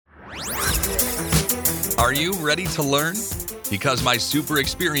Are you ready to learn? Because my super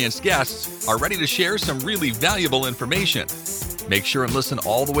experienced guests are ready to share some really valuable information. Make sure and listen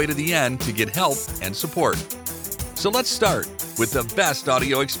all the way to the end to get help and support. So let's start with the best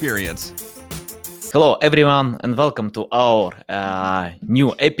audio experience. Hello everyone and welcome to our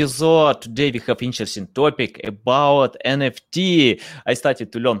new episode. Today we have interesting topic about NFT. I started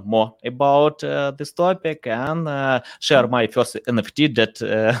to learn more about this topic and share my first NFT that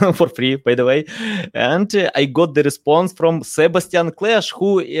for free, by the way. And I got the response from Sebastian Clash,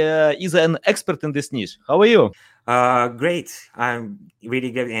 who is an expert in this niche. How are you? Great. I'm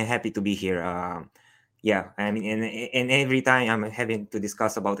really glad and happy to be here. I mean, and every time I'm having to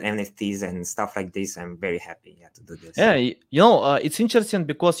discuss about NFTs and stuff like this, I'm very happy to do this. Yeah, it's interesting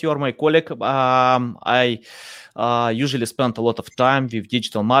because you are my colleague. I usually spend a lot of time with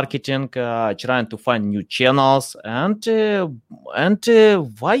digital marketing, trying to find new channels. And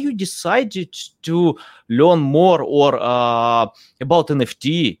why you decided to learn more or about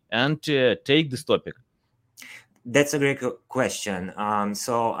NFT and take this topic? That's a great question.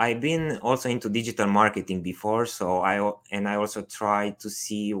 So I've been also into digital marketing before. So I also tried to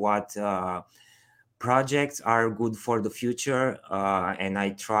see what projects are good for the future, and I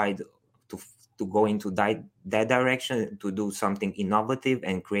tried to go into that direction to do something innovative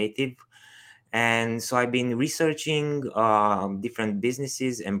and creative. And so I've been researching different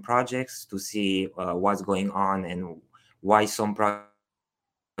businesses and projects to see what's going on and why some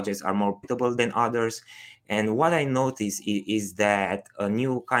projects are more profitable than others. And what I noticed is that a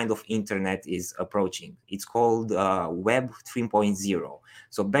new kind of internet is approaching. It's called Web 3.0.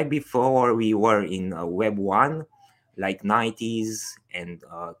 So back before we were in Web 1, like 90s and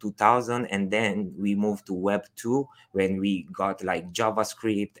 2000, and then we moved to Web 2 when we got like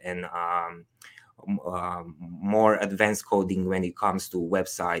JavaScript and more advanced coding when it comes to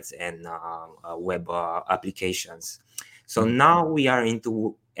websites and web applications. So now we are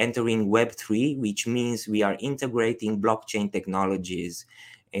entering Web 3, which means we are integrating blockchain technologies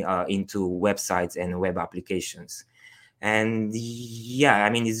into websites and web applications. And I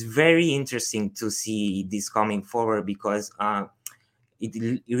mean, it's very interesting to see this coming forward because it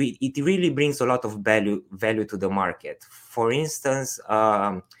really brings a lot of value to the market. For instance,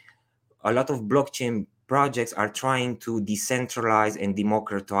 a lot of blockchain projects are trying to decentralize and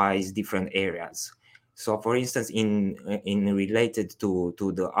democratize different areas. So, for instance, in related to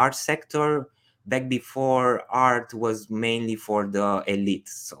the art sector, back before, art was mainly for the elite.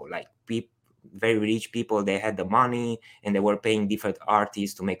 So, like very rich people, they had the money and they were paying different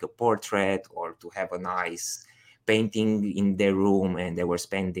artists to make a portrait or to have a nice painting in their room, and they were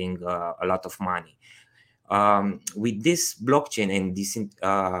spending a lot of money. With this blockchain and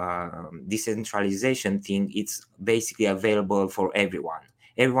decentralization thing, it's basically available for everyone.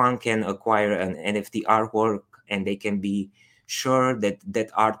 Everyone can acquire an NFT artwork, and they can be sure that that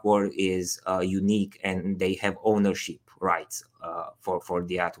artwork is unique and they have ownership rights for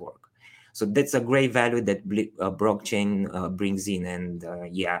the artwork. So that's a great value that blockchain brings in. And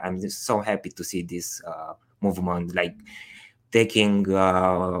I'm just so happy to see this movement like taking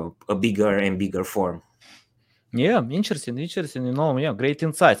a bigger and bigger form. Yeah, interesting. Great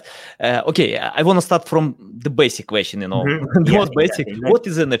insights. Okay, I want to start from the basic question, the most basic. Exactly. What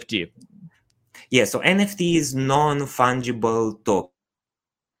is NFT? Yeah, so NFT is non-fungible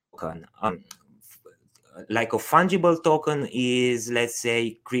token. Like a fungible token is, let's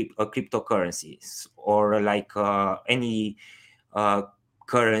say, a cryptocurrency or like any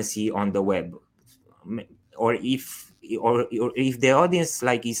currency on the web. Or if the audience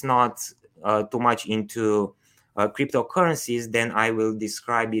like is not too much into cryptocurrencies, then I will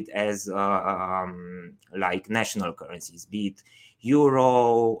describe it as like national currencies, be it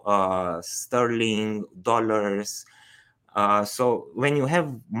euro, sterling, dollars. So when you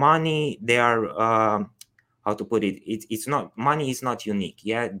have money, they are how to put it? It's not, money is not unique.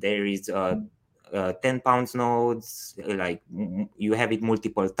 Yeah, there is 10 pounds notes, like you have it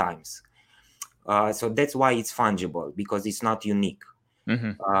multiple times. So that's why it's fungible, because it's not unique.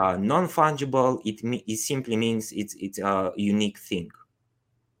 Mm-hmm. Non-fungible, it simply means it's a unique thing.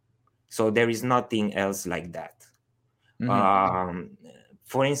 So there is nothing else like that. Mm-hmm.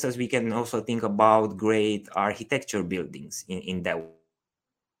 For instance, we can also think about great architecture buildings in that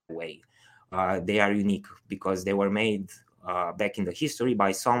way. They are unique because they were made back in the history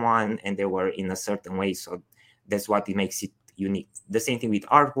by someone, and they were in a certain way. So that's what it makes it unique. The same thing with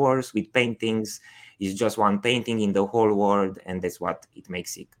artworks, with paintings. It's just one painting in the whole world, and that's what it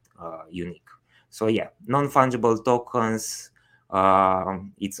makes it unique. So non-fungible tokens,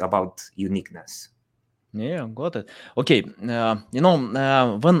 it's about uniqueness. Yeah, got it. Okay,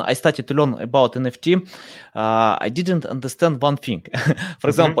 when I started to learn about NFT, I didn't understand one thing. For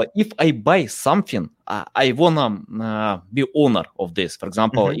example, if I buy something, I wanna be owner of this. For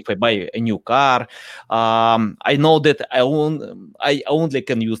example, if I buy a new car, I know that I only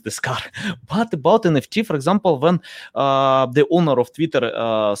can use this car. But about NFT, for example, when the owner of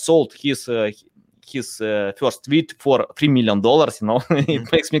Twitter sold his first tweet for $3 million,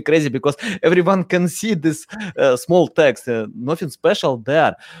 it makes me crazy because everyone can see this small text, nothing special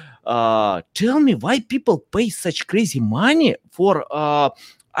there. Tell me why people pay such crazy money for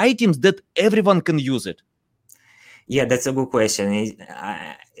items that everyone can use it. Yeah, that's a good question.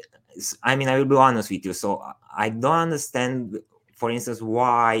 I mean, I will be honest with you. So I don't understand, for instance,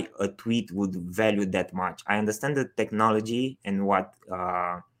 why a tweet would value that much. I understand the technology and what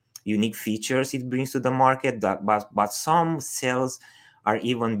unique features it brings to the market, but some sales are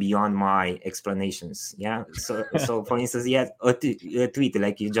even beyond my explanations. Yeah. So for instance, a tweet,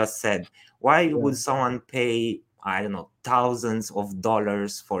 like you just said, why would someone pay, I don't know, thousands of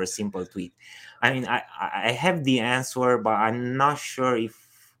dollars for a simple tweet? I mean, I have the answer, but I'm not sure if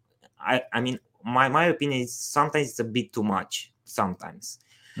I mean, my opinion is sometimes it's a bit too much. Sometimes,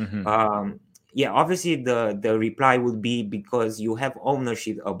 yeah. Obviously, the reply would be because you have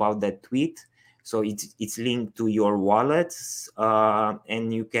ownership about that tweet, so it's linked to your wallet,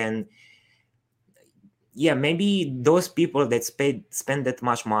 and you can. Yeah, maybe those people that spend that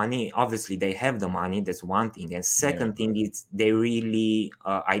much money, obviously they have the money. That's one thing, and second thing is they really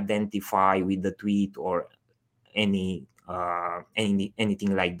identify with the tweet or anything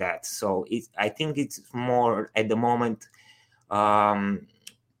like that. So I think it's more at the moment. The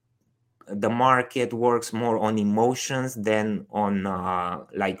market works more on emotions than on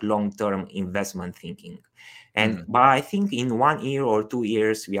like long-term investment thinking. And but I think in 1 year or 2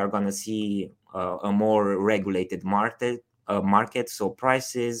 years we are going to see a more regulated market. So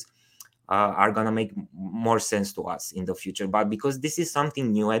prices are going to make more sense to us in the future. But because this is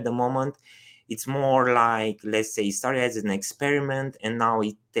something new at the moment, it's more like, let's say, it started as an experiment and now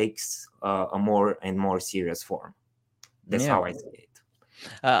it takes a more and more serious form. That's how I see it.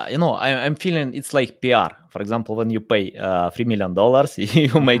 I'm feeling it's like PR. For example, when you pay $3 million,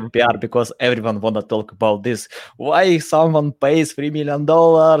 you make PR because everyone wanna talk about this. Why someone pays $3 million,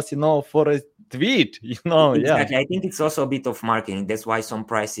 for a tweet? Exactly. I think it's also a bit of marketing. That's why some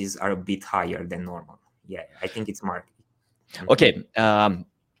prices are a bit higher than normal. Yeah, I think it's marketing. Okay.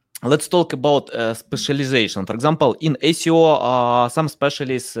 Let's talk about specialization. For example, in SEO, some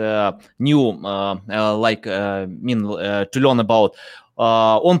specialists knew, to learn about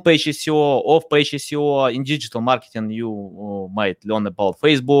on-page SEO, off-page SEO. In digital marketing, you might learn about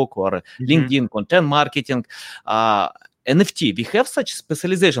Facebook or LinkedIn content marketing. NFT, we have such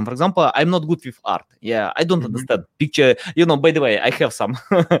specialization. For example, I'm not good with art. Yeah, I don't understand picture. By the way, I have some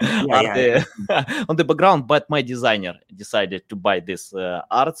art on the background, but my designer decided to buy this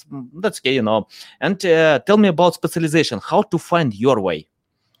art. That's okay, And tell me about specialization. How to find your way?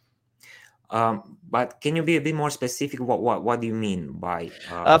 But can you be a bit more specific? What do you mean by?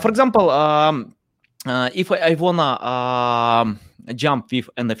 For example, if I wanna jump with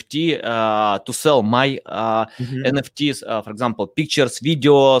NFT to sell my NFTs, for example, pictures,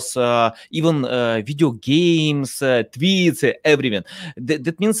 videos, even video games, tweets, everything.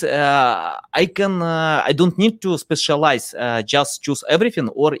 That means I don't need to specialize, just choose everything,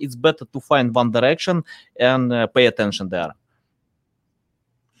 or it's better to find one direction and pay attention there.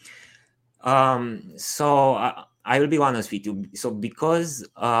 So I will be honest with you. So because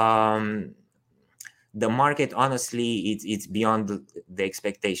the market, honestly, it's beyond the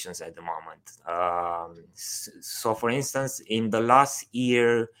expectations at the moment. So for instance, in the last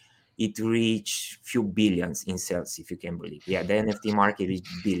year, it reached few billions in sales, if you can believe. Yeah, the NFT market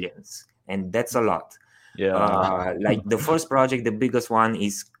reached billions, and that's a lot. Yeah. Like the first project, the biggest one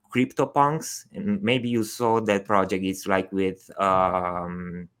is CryptoPunks, and maybe you saw that project. It's like with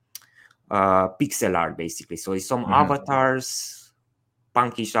pixel art, basically. So it's some avatars,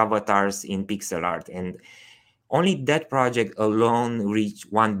 punkish avatars in pixel art, and only that project alone reached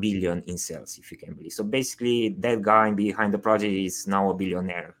 1 billion in sales, if you can believe. So basically, that guy behind the project is now a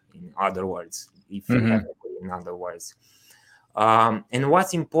billionaire. In other words, if you have it, in other words. And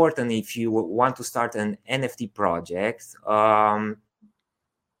what's important if you want to start an NFT project,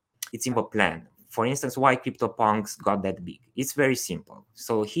 it's in a plan. For instance, why CryptoPunks got that big? It's very simple.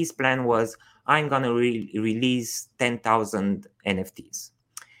 So his plan was, I'm going to release 10,000 NFTs.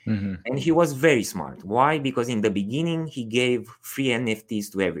 And he was very smart. Why? Because in the beginning, he gave free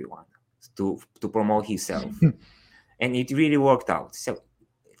NFTs to everyone to promote himself. And it really worked out. So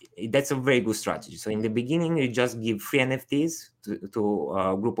that's a very good strategy. So in the beginning, you just give free NFTs to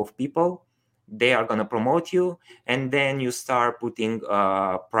a group of people. They are going to promote you, and then you start putting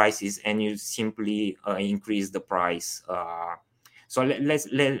prices, and you simply increase the price. So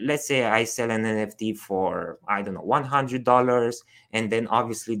let's say I sell an NFT for, I don't know, $100, and then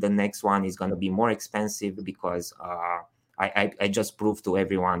obviously the next one is going to be more expensive because I just proved to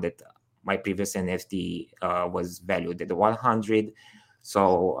everyone that my previous NFT was valued at 100.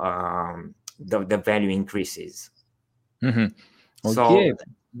 So the value increases. Okay. So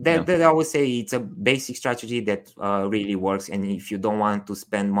that I would say it's a basic strategy that really works. And if you don't want to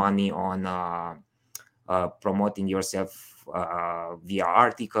spend money on promoting yourself via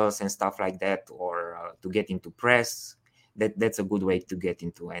articles and stuff like that, or to get into press, that's a good way to get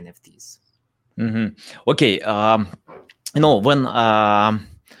into NFTs. Okay. When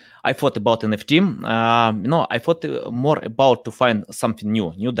I thought about NFT, I thought more about to find something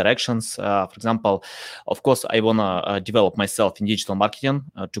new directions. For example, of course, I want to develop myself in digital marketing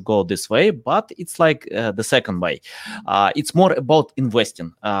to go this way, but it's like the second way. It's more about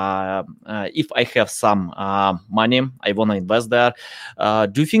investing. If I have some money, I want to invest there.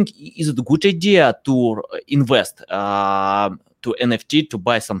 Do you think is it a good idea to invest to NFT to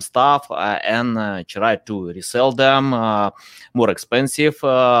buy some stuff and try to resell them more expensive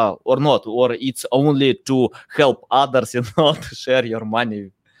or not? Or it's only to help others and not to share your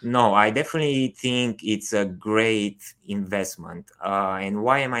money? No, I definitely think it's a great investment. And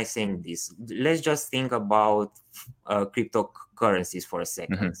why am I saying this? Let's just think about cryptocurrencies for a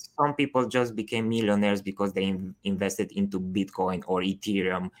second. Some people just became millionaires because they invested into Bitcoin or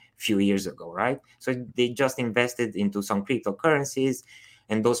Ethereum a few years ago, right? So they just invested into some cryptocurrencies,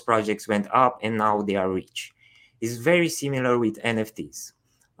 and those projects went up, and now they are rich. It's very similar with NFTs.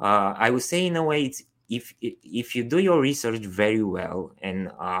 I would say in a way it's, if you do your research very well, and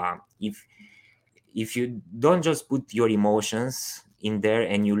if you don't just put your emotions in there,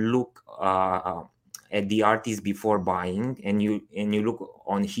 and you look at the artist before buying, and you look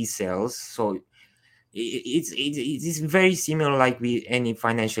on his sales, so it's very similar like with any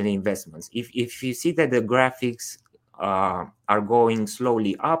financial investments. If you see that the graphics are going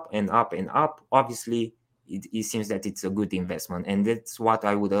slowly up and up and up, obviously it seems that it's a good investment, and that's what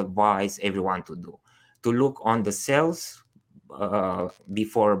I would advise everyone to do. To look on the sales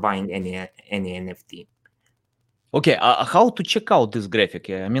before buying any NFT. Okay, how to check out this graphic?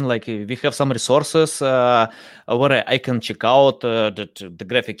 I mean, like we have some resources where I can check out that the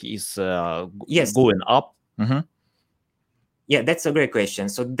graphic is going up. Yeah, that's a great question.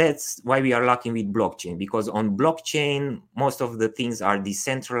 So that's why we are lucky with blockchain, because on blockchain, most of the things are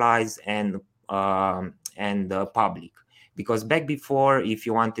decentralized and public. Because back before, if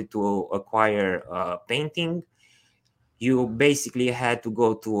you wanted to acquire a painting, you basically had to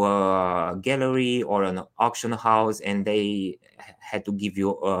go to a gallery or an auction house, and they had to give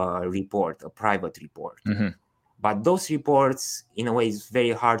you a report, a private report. But those reports, in a way, is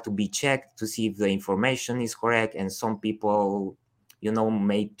very hard to be checked to see if the information is correct, and some people,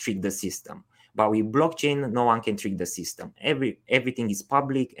 may trick the system. But with blockchain, no one can trick the system. Everything is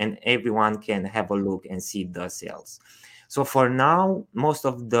public, and everyone can have a look and see the sales. So for now, most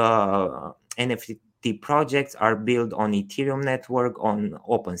of the NFT projects are built on Ethereum network, on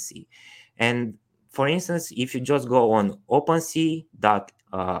OpenSea. And for instance, if you just go on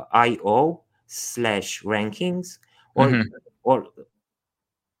OpenSea.io/rankings, or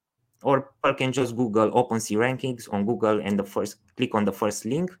people can just Google OpenSea rankings on Google, and click on the first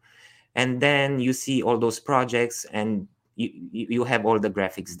link, and then you see all those projects, and you have all the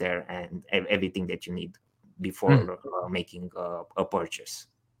graphics there and everything that you need before making a purchase.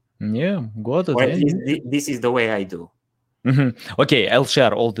 Yeah, got it. Or at least this is the way I do. Okay, I'll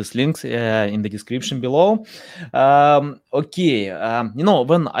share all these links in the description below. Okay,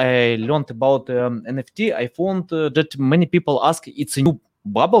 when I learned about NFT, I found that many people ask it's a new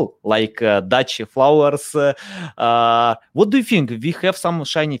bubble, like Dutch flowers. What do you think? We have some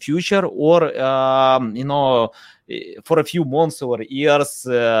shiny future, or for a few months or years,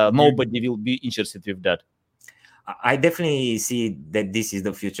 nobody will be interested with that? I definitely see that this is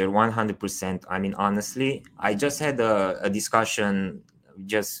the future, 100%. I mean, honestly, I just had a discussion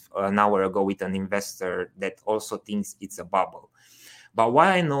just an hour ago with an investor that also thinks it's a bubble. But what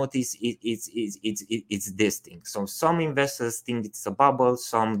I notice it's this thing. So some investors think it's a bubble,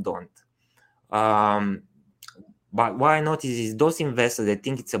 some don't. But what I notice is those investors that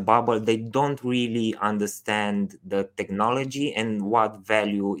think it's a bubble, they don't really understand the technology and what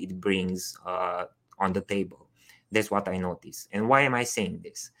value it brings on the table. That's what I noticed. And why am I saying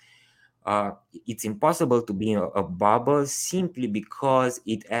this? it's impossible to be a bubble simply because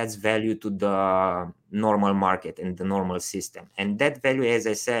it adds value to the normal market and the normal system. And that value, as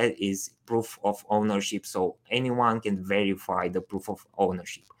I said, is proof of ownership. So anyone can verify the proof of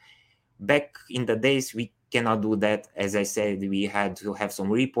ownership. Back in the days, we cannot do that. As I said, we had to have some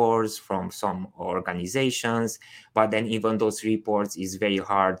reports from some organizations, but then even those reports is very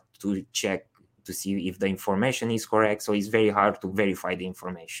hard to check to see if the information is correct. So it's very hard to verify the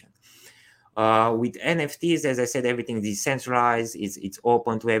information. With NFTs, as I said, everything is decentralized, it's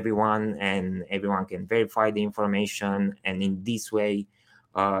open to everyone, and everyone can verify the information. And in this way,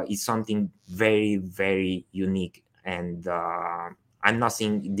 it's something very, very unique. And I'm not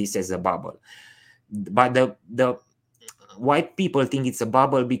seeing this as a bubble. But the why people think it's a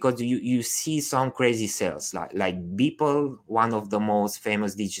bubble, because you see some crazy sales, like Beeple, one of the most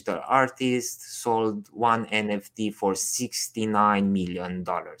famous digital artists, sold one NFT for $69 million,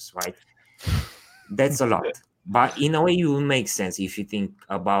 right? That's a lot. But in a way, it will make sense if you think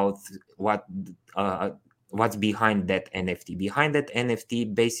about what's behind that NFT. Behind that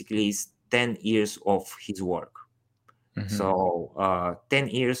NFT basically is 10 years of his work. So 10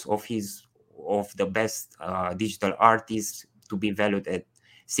 years of the best digital artists to be valued at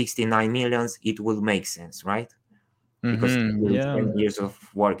 69 millions, it will make sense, right? Because 10 years of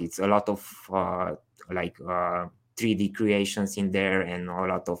work, it's a lot of 3D creations in there and a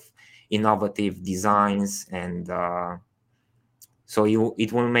lot of innovative designs, and so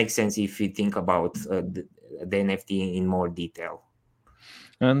it will make sense if you think about the NFT in more detail.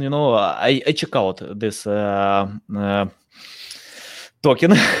 And I check out this token,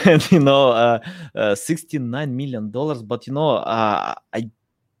 and $69 million, but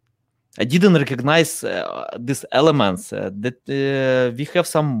I didn't recognize these elements that we have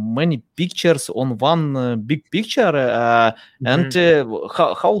some many pictures on one big picture, and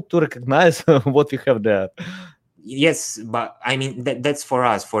how to recognize what we have there. Yes, but I mean that's for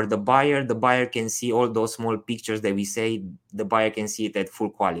us. For the buyer can see all those small pictures that we say. The buyer can see it at full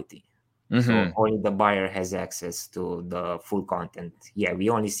quality. So only the buyer has access to the full content. Yeah, we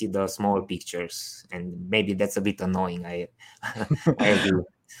only see the small pictures, and maybe that's a bit annoying. I agree.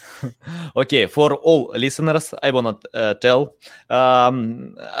 Okay, for all listeners, I wanna tell.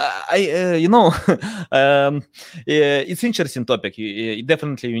 It's interesting topic.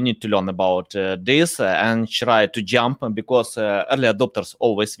 Definitely, you need to learn about this and try to jump, because early adopters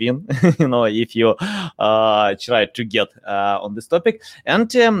always win. If you try to get on this topic, and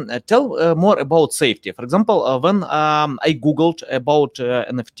tell more about safety. For example, when I googled about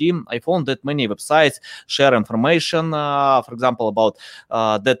NFT, I found that many websites share information. For example, about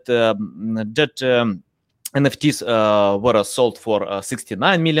that NFTs were sold for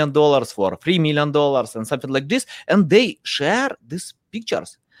 $69 million, for $3 million, and something like this, and they share these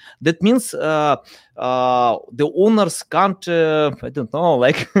pictures. That means the owners can't, I don't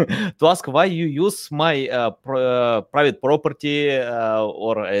know, to ask why you use my private property,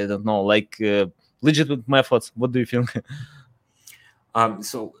 or I don't know, legitimate methods. What do you think?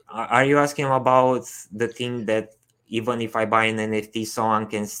 So are you asking about the thing that even if I buy an NFT, someone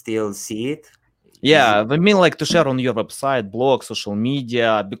can still see it? Yeah, I mean, to share on your website, blog, social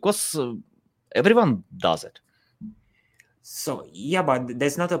media, because everyone does it. So yeah, but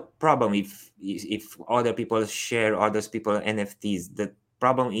that's not a problem if other people share others people NFTs. The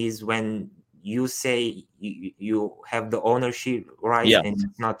problem is when you say you have the ownership right, and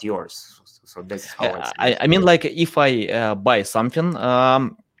it's not yours. So that's how I mean, if I buy something,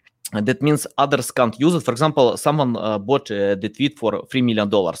 that means others can't use it. For example, someone bought the tweet for $3 million.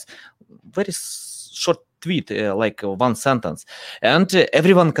 Very short tweet, like one sentence, and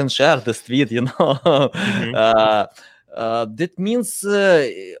everyone can share this tweet. That means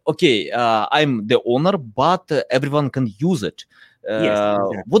okay, I'm the owner, but everyone can use it. Yes,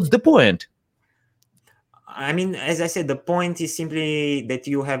 exactly. What's the point? I mean, as I said, the point is simply that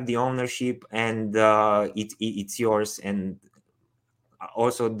you have the ownership, and it's yours, and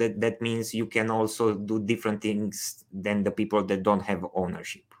also that means you can also do different things than the people that don't have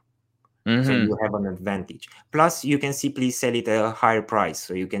ownership. So you have an advantage. Plus, you can simply sell it at a higher price,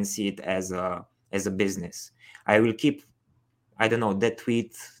 so you can see it as a business. I will keep, I don't know, that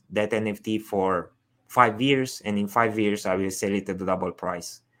tweet, that NFT for 5 years, and in 5 years I will sell it at the double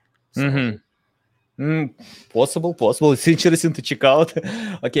price. So, Possible. It's interesting to check out.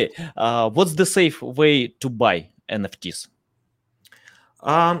 Okay, what's the safe way to buy NFTs?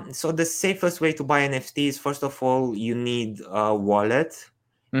 So the safest way to buy NFTs, first of all, you need a wallet.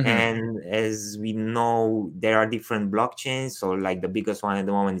 And as we know, there are different blockchains. So the biggest one at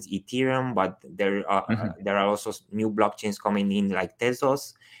the moment is Ethereum, but there are also new blockchains coming in like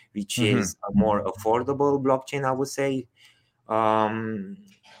Tezos, which is a more affordable blockchain, I would say.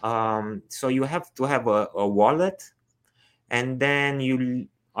 So you have to have a wallet, and then you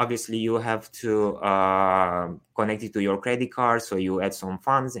have to connect it to your credit card, so you add some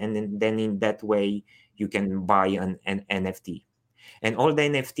funds, and then in that way you can buy an NFT. And all the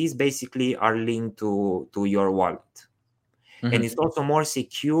NFTs basically are linked to your wallet. And it's also more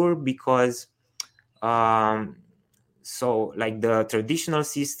secure because so like the traditional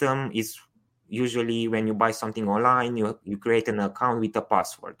system is usually when you buy something online, you create an account with a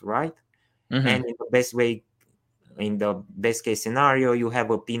password, right? And in the best case scenario, you have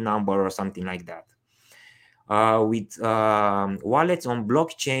a PIN number or something like that. With wallets on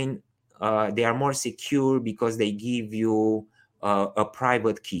blockchain, they are more secure because they give you a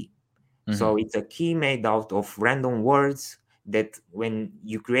private key. So it's a key made out of random words that when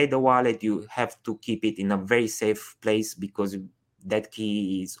you create a wallet, you have to keep it in a very safe place, because that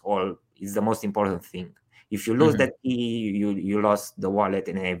key is the most important thing. If you lose that key, you lost the wallet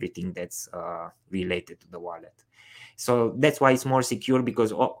and everything that's related to the wallet. So that's why it's more secure,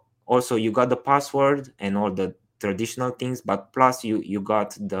 because also you got the password and all the traditional things, but plus you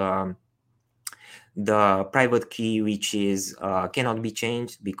got the private key, which is cannot be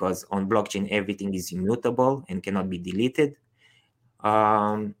changed, because on blockchain everything is immutable and cannot be deleted.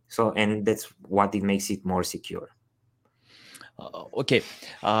 And that's what it makes it more secure. Okay,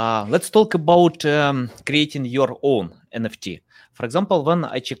 let's talk about creating your own NFT. For example, when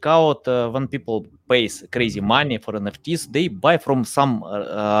I check out when people pay crazy money for NFTs, they buy from some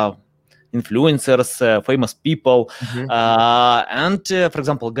influencers, famous people, and for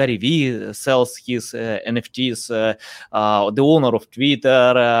example, Gary Vee sells his NFTs, the owner of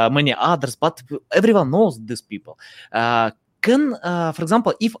Twitter, many others, but everyone knows these people. Can, for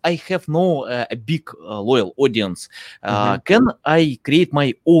example, if I have no a big loyal audience, can I create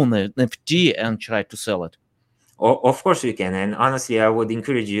my own NFT and try to sell it? Of course you can, and honestly, I would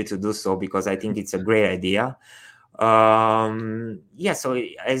encourage you to do so, because I think it's a great idea. So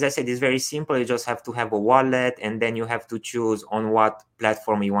as I said, it's very simple. You just have to have a wallet, and then you have to choose on what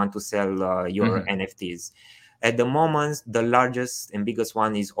platform you want to sell your NFTs. At the moment, the largest and biggest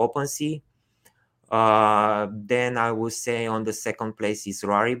one is OpenSea. Then I would say on the second place is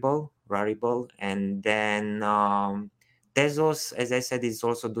Rarible, and then Tezos, as I said, is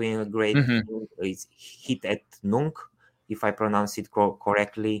also doing a great thing. It's Hit@Nunc, if I pronounce it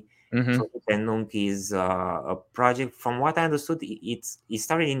correctly. So Hit@Nunc is a project. From what I understood, it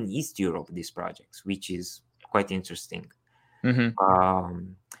started in East Europe, these projects, which is quite interesting.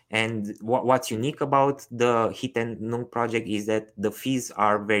 And what's unique about the Hit@Nunc project is that the fees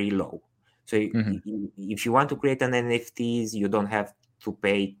are very low. So if you want to create an NFTs, you don't have to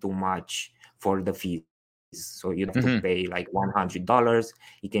pay too much for the fees. So you have to pay like $100.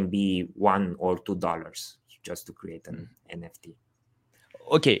 It can be $1 or $2 just to create an NFT.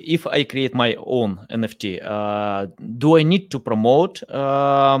 Okay, if I create my own NFT, do I need to promote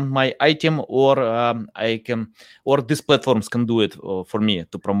my item, or I can, or these platforms can do it for me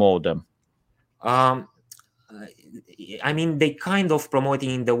to promote them? I mean, they kind of promote it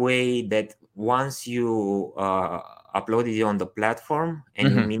in the way that once you upload it on the platform and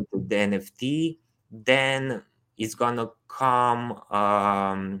you mint the NFT, then it's gonna come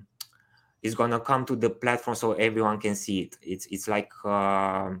to the platform so everyone can see it. It's like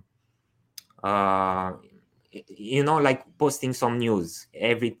like posting some news.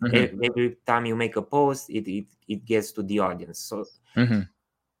 Every time you make a post, it gets to the audience. So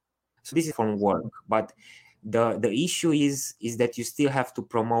this is from work, but the issue is that you still have to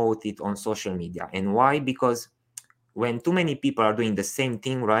promote it on social media. And why? Because when too many people are doing the same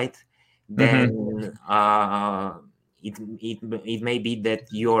thing, right, then it may be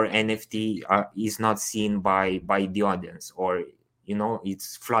that your NFT is not seen by the audience, or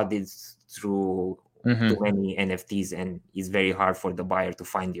it's flooded through too many NFTs, and it's very hard for the buyer to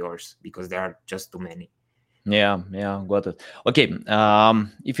find yours because there are just too many. Yeah, got it. Okay,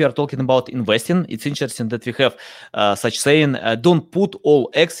 if you are talking about investing, it's interesting that we have such saying, don't put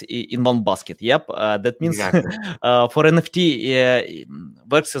all eggs in one basket. Yep, that means Exactly. For NFT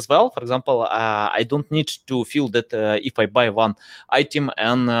works as well. For example, I don't need to feel that if I buy one item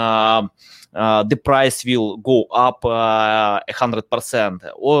and the price will go up 100%,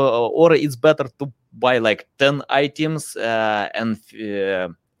 or it's better to buy like 10 items and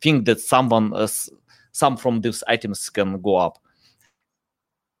think that some from these items can go up.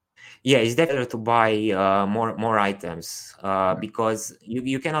 Yeah, it's better to buy more items because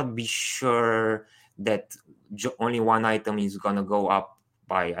you cannot be sure that only one item is gonna go up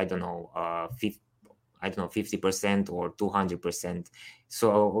by, I don't know, I don't know, 50% or 200%.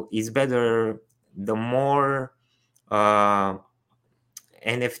 So it's better the more NFTs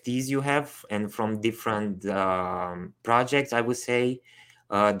you have, and from different projects, I would say,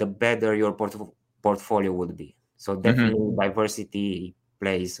 the better your portfolio would be. So definitely diversity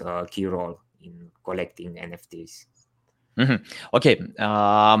plays a key role in collecting NFTs. Okay,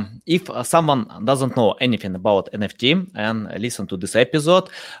 if someone doesn't know anything about NFT and listen to this episode,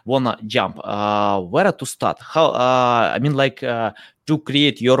 wanna jump, where to start? How, I mean, like to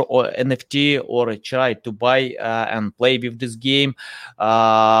create your NFT or try to buy and play with this game,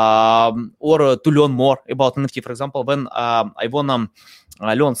 or to learn more about NFT. For example, when I wanna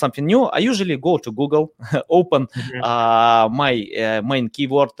learn something new, I usually go to Google, open my main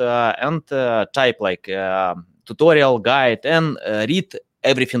keyword and type like tutorial guide and read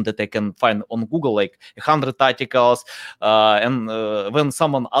everything that I can find on Google, like 100 articles. And when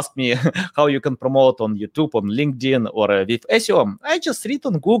someone asks me how you can promote on YouTube, on LinkedIn, or with SEO, I just read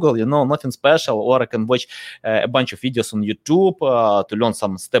on Google, nothing special, or I can watch a bunch of videos on YouTube to learn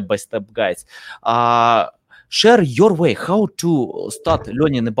some step-by-step guides. Share your way how to start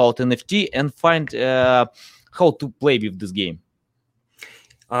learning about NFT and find how to play with this game.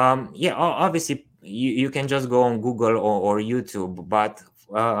 Yeah, obviously you can just go on Google or YouTube, but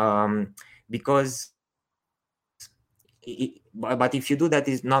because but if you do that,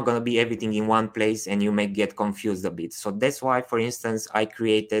 it's not going to be everything in one place, and you may get confused a bit. So that's why, for instance, I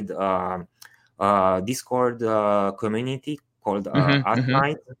created a Discord community called Ask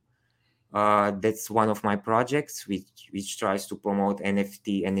Night. That's one of my projects, which tries to promote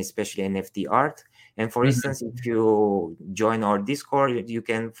NFT and especially NFT art. And for instance, if you join our Discord, you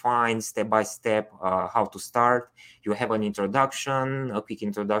can find step-by-step how to start. You have an introduction, a quick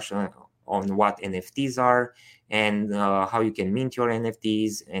introduction on what NFTs are, and how you can mint your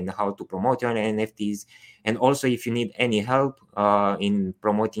NFTs, and how to promote your NFTs. And also, if you need any help in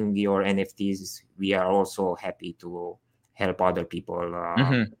promoting your NFTs, we are also happy to help other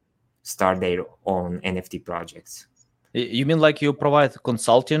people start their own NFT projects. You mean like you provide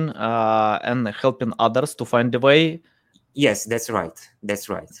consulting and helping others to find the way? Yes, that's right. That's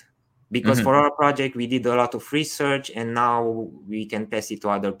right. Because for our project, we did a lot of research, and now we can pass it to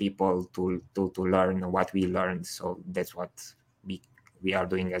other people to learn what we learned. So that's what we are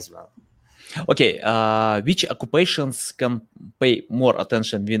doing as well. Okay, which occupations can pay more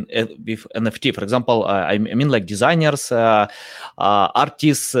attention with NFT? For example, I mean like designers,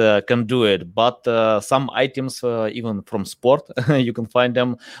 artists can do it, but some items, even from sport, you can find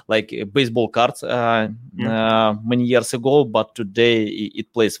them like baseball cards many years ago, but today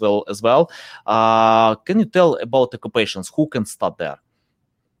it plays well as well. Can you tell about occupations? Who can start there?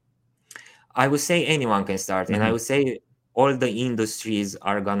 I would say anyone can start, and I would say all the industries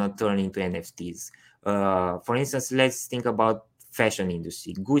are gonna turn into NFTs. For instance, let's think about fashion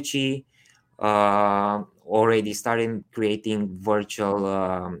industry. Gucci already started creating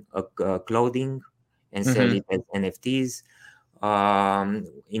virtual clothing and sell it as NFTs.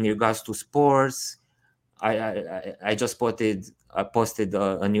 In regards to sports, I just posted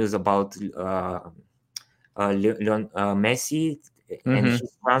a news about Messi and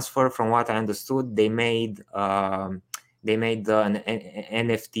his transfer. From what I understood, they made an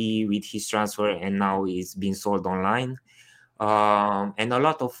NFT with his transfer, and now it's being sold online. And a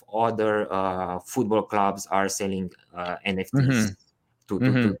lot of other football clubs are selling NFTs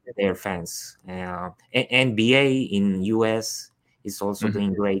to their fans. NBA in US is also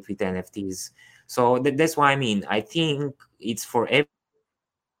doing great with NFTs. So that's what I mean. I think it's for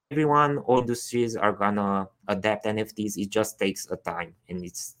everyone. All industries are gonna adapt NFTs. It just takes a time, and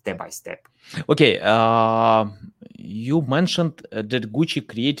it's step by step. Okay, you mentioned that Gucci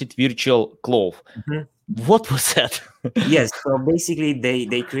created virtual clothes. What was that? Yes, so basically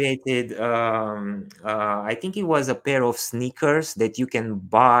they created I think it was a pair of sneakers that you can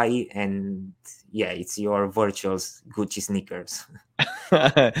buy, and it's your virtual Gucci sneakers.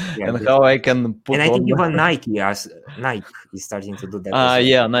 And how I can put and I think even Nike is starting to do that.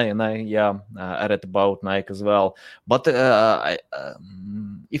 Nike, I read about Nike as well. But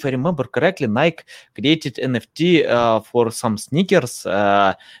if I remember correctly, Nike created NFT for some sneakers.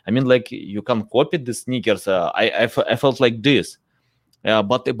 I mean, like you can copy the sneakers. I felt like this.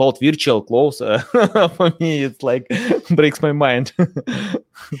 But about virtual clothes, for me, it's like breaks my mind.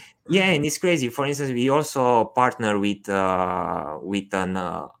 Yeah, and it's crazy. For instance, we also partner with an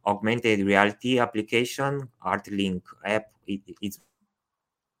augmented reality application, ArtLink app. It's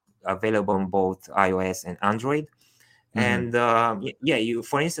available on both iOS and Android. And you,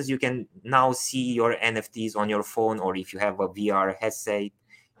 for instance, you can now see your NFTs on your phone, or if you have a VR headset,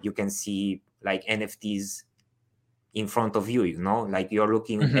 you can see like NFTs in front of you, like you're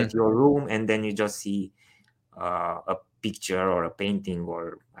looking at your room and then you just see a picture or a painting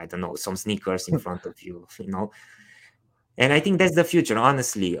or I don't know, some sneakers in front of you, and I think that's the future,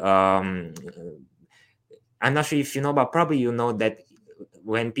 honestly. I'm not sure if you know, but probably you know that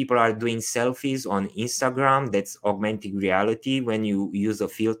when people are doing selfies on Instagram, that's augmented reality when you use a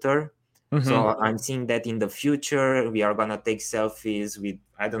filter. So I'm seeing that in the future, we are going to take selfies with,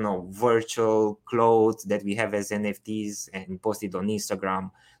 I don't know, virtual clothes that we have as NFTs and post it on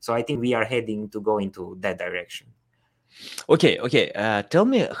Instagram. So I think we are heading to go into that direction. Okay. Tell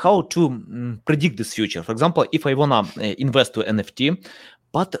me how to predict this future. For example, if I want to invest to NFT,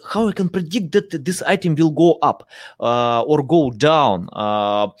 but how I can predict that this item will go up or go down?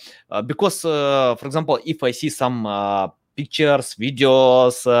 Because, for example, if I see some pictures,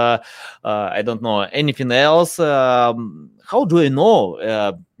 videos, I don't know, anything else, how do I know?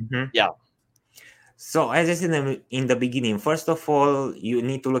 Yeah. So as I said in the beginning, first of all, you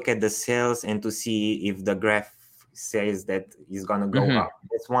need to look at the sales and to see if the graph says that is going to go up.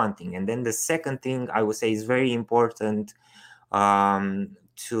 That's one thing. And then the second thing I would say is very important to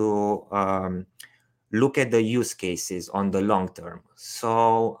look at the use cases on the long term.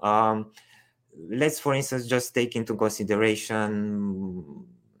 So let's, for instance, just take into consideration,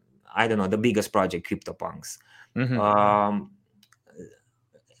 I don't know, the biggest project, CryptoPunks.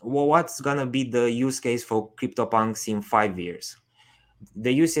 What's going to be the use case for CryptoPunks in 5 years?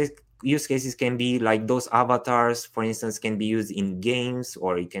 The use cases can be like those avatars, for instance, can be used in games,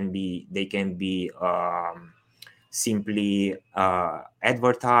 or they can be simply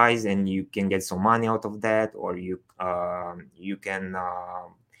advertised and you can get some money out of that, or you can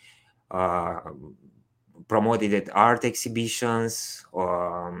promote it at art exhibitions,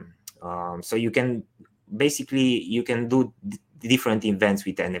 so you can do different events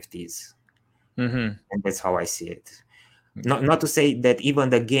with NFTs. And that's how I see it. Not to say that even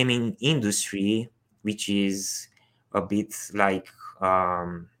the gaming industry, which is a bit like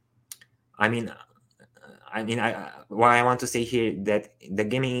what I want to say here, that the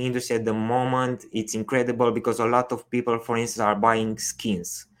gaming industry at the moment, it's incredible because a lot of people, for instance, are buying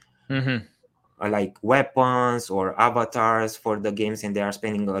skins, like weapons or avatars for the games, and they are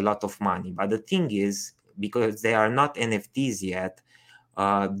spending a lot of money. But the thing is, because they are not NFTs yet,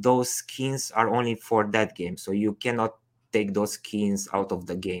 those skins are only for that game. So you cannot take those skins out of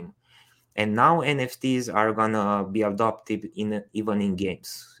the game. And now NFTs are gonna be adopted even in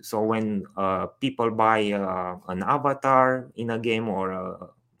games. So when people buy an avatar in a game or a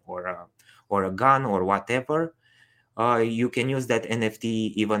gun or whatever, you can use that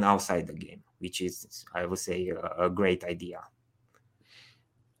NFT even outside the game, which is, I would say, a great idea.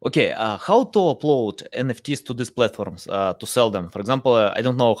 Okay, how to upload NFTs to these platforms to sell them? For example, I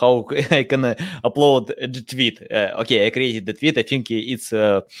don't know how I can upload the tweet. Okay, I created the tweet. I think it's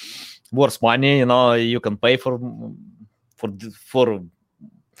worth money. You can pay for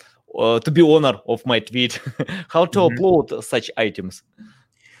to be owner of my tweet. How to upload such items?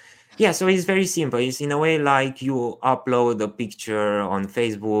 Yeah, so it's very simple. It's in a way like you upload a picture on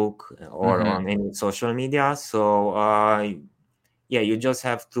Facebook or on any social media. So you just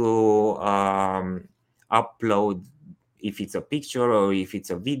have to upload, if it's a picture or if it's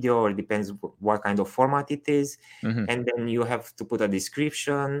a video, or it depends what kind of format it is. And then you have to put a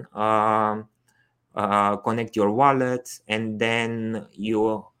description, connect your wallet, and then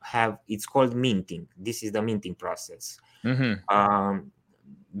you have, it's called minting. This is the minting process.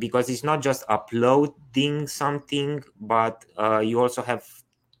 Because it's not just uploading something, but you also have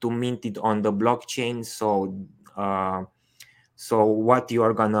to mint it on the blockchain. So what you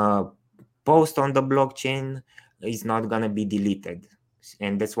are gonna post on the blockchain is not gonna be deleted,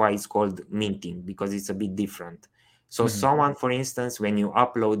 and that's why it's called minting, because it's a bit different. So someone, for instance, when you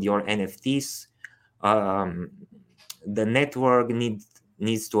upload your NFTs, the network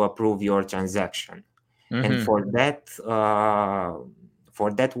needs to approve your transaction, and for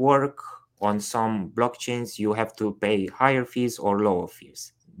that work on some blockchains, you have to pay higher fees or lower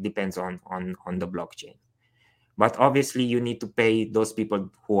fees, depends on the blockchain. But obviously, you need to pay those people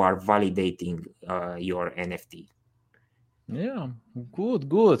who are validating your NFT. Yeah, good.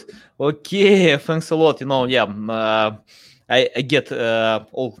 Okay, thanks a lot. I get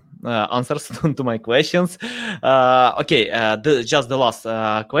all answers to my questions. Okay, just the last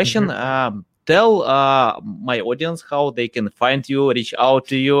question. Tell my audience how they can find you, reach out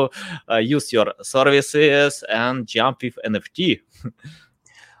to you, use your services, and jump with NFT.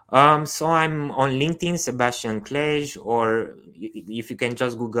 So I'm on LinkedIn, Sebastian Klej, or if you can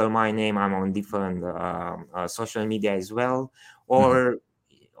just Google my name, I'm on different social media as well. Or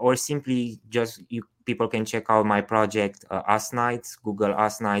or simply just people can check out my project, Ask Nights, Google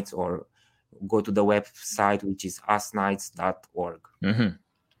Ask Nights, or go to the website, which is asknights.org.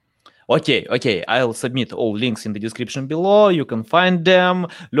 Okay. I'll submit all links in the description below. You can find them,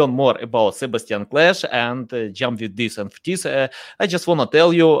 learn more about Sebastian Clash, and jump with these NFTs. I just want to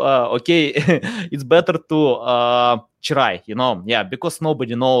tell you, it's better to try, because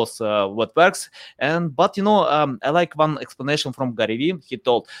nobody knows what works. But I like one explanation from Gary Vee. He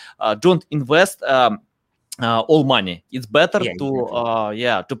told, don't invest all money. It's better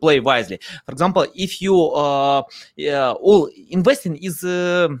to play wisely. For example, if you all investing is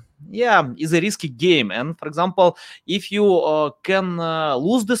a risky game, and for example, if you can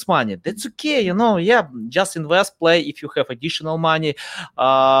lose this money, that's okay. Just invest, play if you have additional money,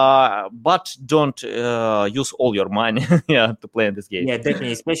 but don't use all your money to play in this game. Yeah,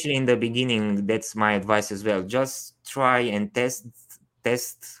 definitely, especially in the beginning. That's my advice as well. Just try and test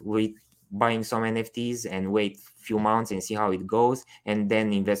with buying some NFTs and wait a few months and see how it goes, and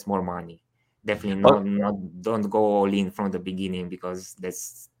then invest more money. Definitely don't go all in from the beginning, because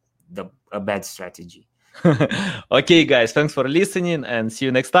that's a bad strategy. Okay, guys, thanks for listening, and see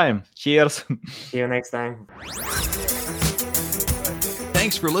you next time. Cheers. See you next time.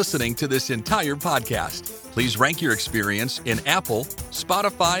 Thanks for listening to this entire podcast. Please rank your experience in Apple,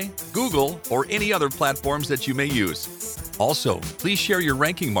 Spotify, Google, or any other platforms that you may use. Also, please share your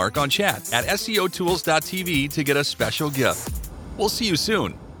ranking mark on chat at SEOtools.tv to get a special gift. We'll see you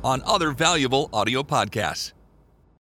soon on other valuable audio podcasts.